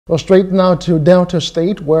Well, straight now to Delta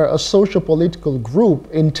State, where a socio-political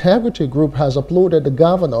group, Integrity Group, has applauded the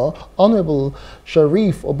Governor, Honorable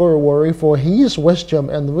Sheriff Oborevwore, for his wisdom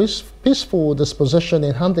and peaceful disposition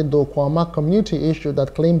in handling the Okuama community issue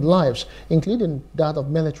that claimed lives, including that of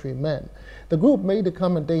military men. The group made the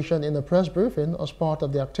commendation in a press briefing as part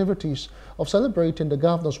of the activities of celebrating the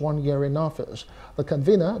governor's 1 year in office. The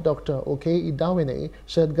convener, Dr. Oke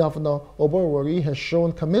said Governor Oborevwori has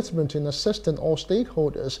shown commitment in assisting all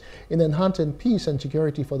stakeholders in enhancing peace and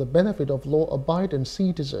security for the benefit of law-abiding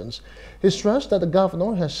citizens. He stressed that the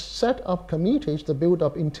governor has set up committees to build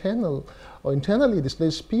up internally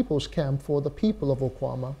displaced people's camp for the people of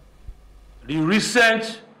Okuama. The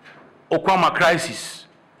recent Okuama crisis,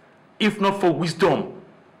 if not for wisdom,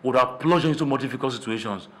 would have plunged into more difficult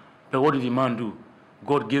situations. But what did the man do?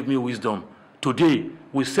 God gave me wisdom. Today,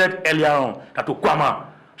 we said earlier on that Okuama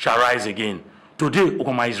shall rise again. Today,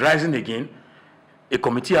 Okuama is rising again. A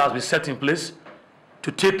committee has been set in place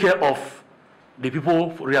to take care of the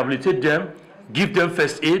people, rehabilitate them, give them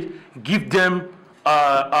first aid, give them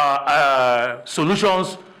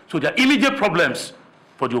solutions to their immediate problems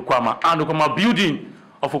for the Okuama. And the Okuama building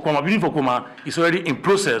for Okuama is already in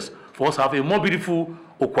process for us to have a more beautiful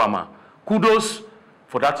Okuama. Kudos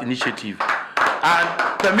for that initiative.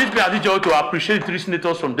 And permit me, Adijo, to appreciate 3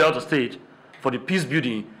 senators from Delta State for the peace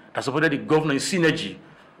building that supported the governor in synergy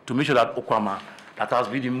to make sure that Okuama, that has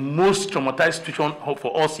been the most traumatized situation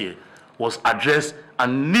for us here, was addressed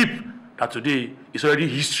and nip that today is already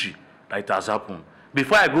history that it has happened.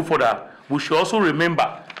 Before I go further, we should also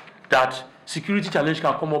remember that security challenge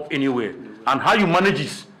can come up anywhere, and how you manage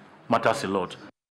it matters a lot.